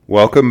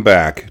Welcome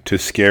back to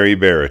Scary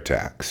Bear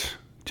Attacks.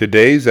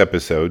 Today's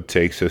episode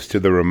takes us to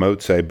the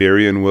remote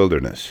Siberian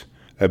wilderness,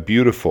 a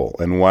beautiful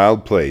and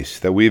wild place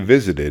that we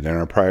visited in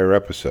our prior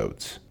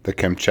episodes, the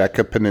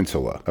Kamchatka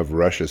Peninsula of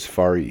Russia's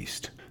Far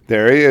East. The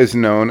area is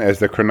known as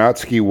the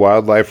Kronotsky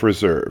Wildlife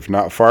Reserve,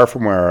 not far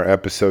from where our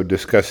episode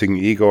discussing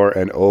Igor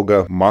and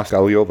Olga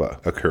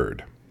Moskalyova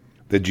occurred.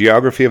 The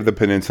geography of the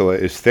peninsula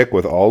is thick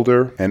with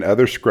alder and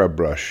other scrub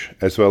brush,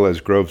 as well as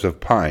groves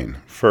of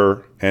pine,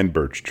 fir, and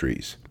birch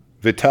trees.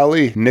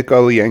 Vitaly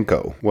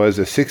Nikolayenko was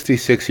a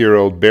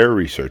 66-year-old bear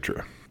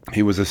researcher.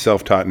 He was a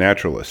self-taught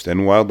naturalist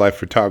and wildlife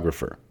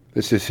photographer.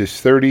 This is his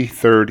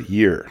 33rd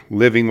year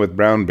living with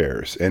brown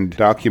bears and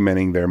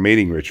documenting their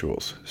mating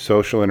rituals,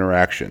 social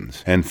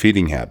interactions, and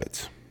feeding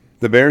habits.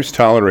 The bears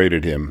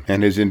tolerated him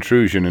and his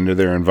intrusion into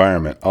their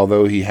environment,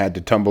 although he had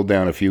to tumble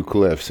down a few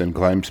cliffs and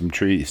climb some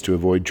trees to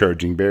avoid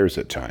charging bears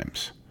at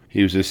times.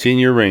 He was a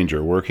senior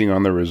ranger working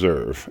on the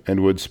reserve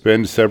and would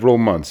spend several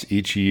months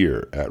each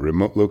year at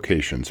remote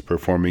locations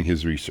performing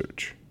his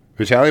research.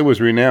 Vitaly was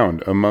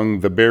renowned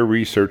among the bear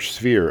research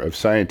sphere of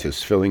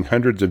scientists, filling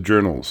hundreds of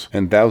journals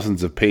and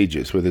thousands of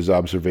pages with his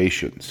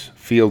observations,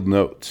 field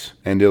notes,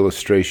 and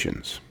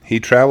illustrations. He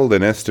traveled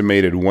an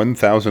estimated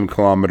 1,000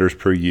 kilometers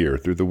per year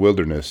through the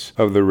wilderness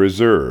of the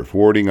reserve,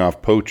 warding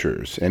off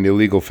poachers and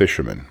illegal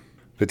fishermen.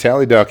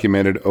 Vitaly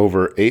documented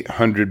over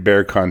 800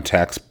 bear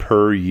contacts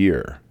per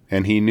year,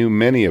 and he knew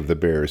many of the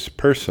bears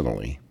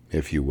personally,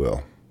 if you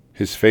will.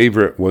 His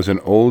favorite was an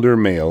older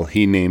male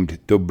he named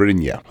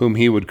Dobrynya, whom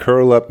he would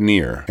curl up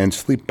near and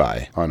sleep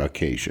by on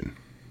occasion.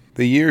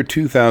 The year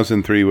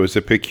 2003 was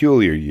a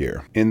peculiar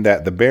year, in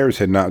that the bears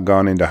had not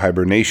gone into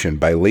hibernation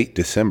by late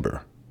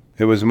December.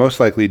 It was most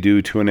likely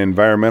due to an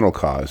environmental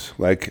cause,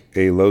 like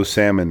a low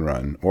salmon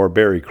run or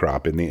berry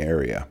crop in the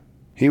area.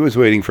 He was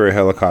waiting for a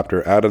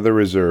helicopter out of the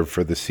reserve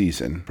for the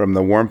season, from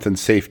the warmth and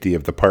safety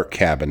of the park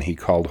cabin he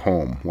called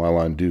home while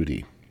on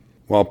duty.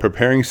 While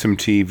preparing some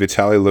tea,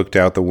 Vitaly looked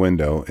out the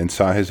window and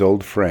saw his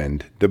old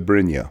friend,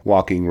 Dobrynya,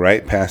 walking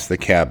right past the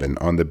cabin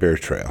on the bear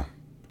trail.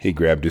 He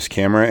grabbed his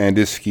camera and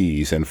his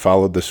skis and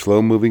followed the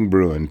slow-moving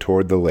bruin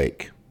toward the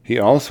lake. He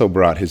also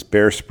brought his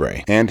bear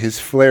spray and his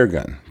flare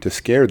gun to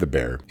scare the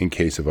bear in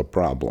case of a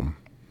problem.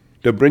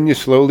 Dobrynya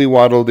slowly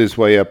waddled his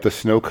way up the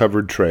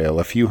snow-covered trail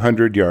a few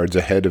hundred yards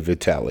ahead of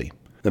Vitaly.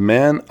 The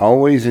man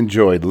always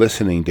enjoyed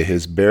listening to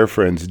his bear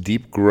friend's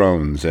deep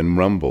groans and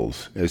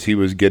rumbles as he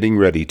was getting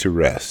ready to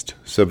rest,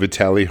 so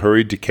Vitaly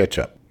hurried to catch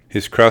up.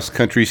 His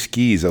cross-country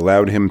skis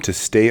allowed him to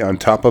stay on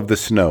top of the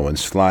snow and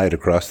slide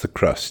across the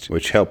crust,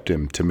 which helped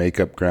him to make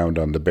up ground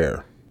on the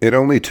bear. It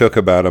only took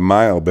about a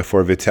mile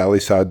before Vitaly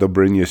saw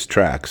Dobrynya's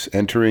tracks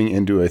entering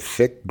into a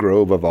thick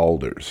grove of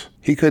alders.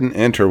 He couldn't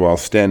enter while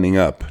standing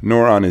up,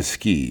 nor on his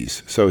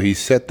skis, so he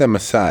set them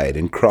aside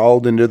and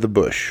crawled into the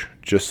bush,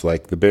 just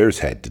like the bears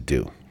had to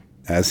do.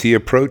 As he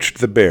approached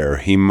the bear,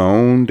 he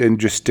moaned and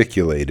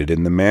gesticulated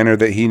in the manner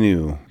that he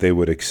knew they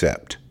would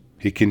accept.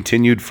 He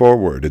continued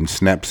forward and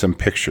snapped some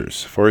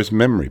pictures for his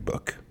memory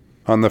book.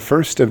 On the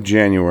 1st of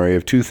January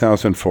of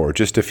 2004,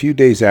 just a few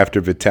days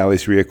after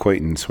Vitaly's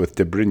reacquaintance with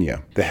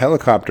Dobrynya, the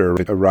helicopter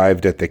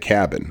arrived at the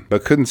cabin,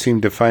 but couldn't seem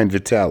to find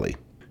Vitaly.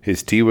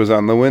 His tea was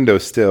on the window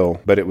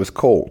still, but it was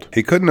cold.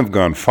 He couldn't have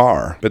gone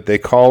far, but they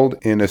called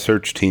in a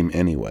search team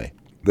anyway.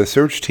 The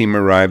search team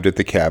arrived at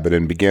the cabin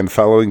and began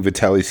following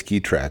Vitaly's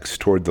ski tracks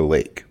toward the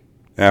lake.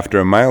 After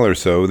a mile or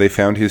so, they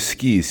found his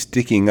skis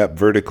sticking up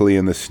vertically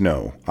in the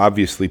snow,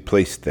 obviously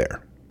placed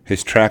there.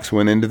 His tracks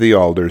went into the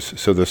alders,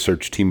 so the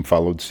search team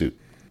followed suit.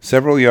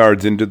 Several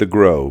yards into the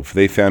grove,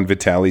 they found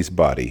Vitaly's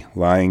body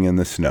lying in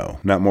the snow,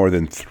 not more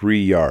than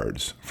 3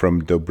 yards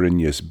from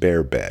Dobrynya's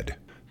bear bed.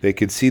 They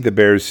could see the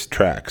bear's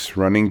tracks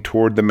running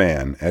toward the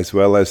man, as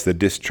well as the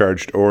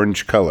discharged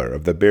orange color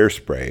of the bear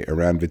spray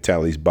around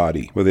Vitaly's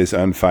body, with his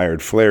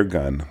unfired flare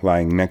gun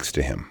lying next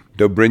to him.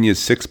 Dobrynya's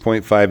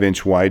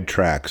 6.5-inch wide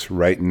tracks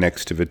right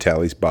next to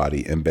Vitaly's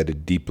body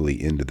embedded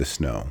deeply into the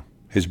snow.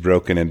 His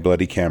broken and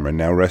bloody camera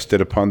now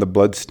rested upon the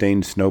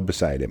blood-stained snow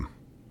beside him.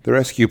 The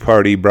rescue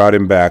party brought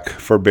him back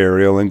for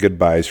burial and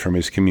goodbyes from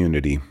his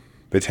community.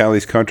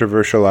 Vitaly's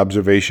controversial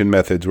observation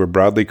methods were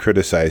broadly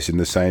criticized in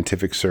the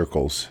scientific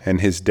circles,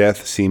 and his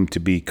death seemed to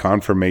be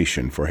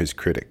confirmation for his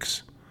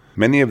critics.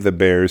 Many of the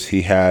bears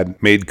he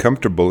had made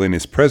comfortable in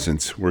his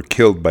presence were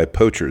killed by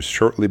poachers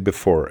shortly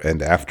before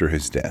and after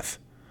his death.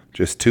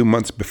 Just 2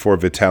 months before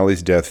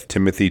Vitaly's death,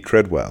 Timothy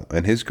Treadwell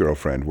and his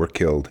girlfriend were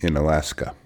killed in Alaska.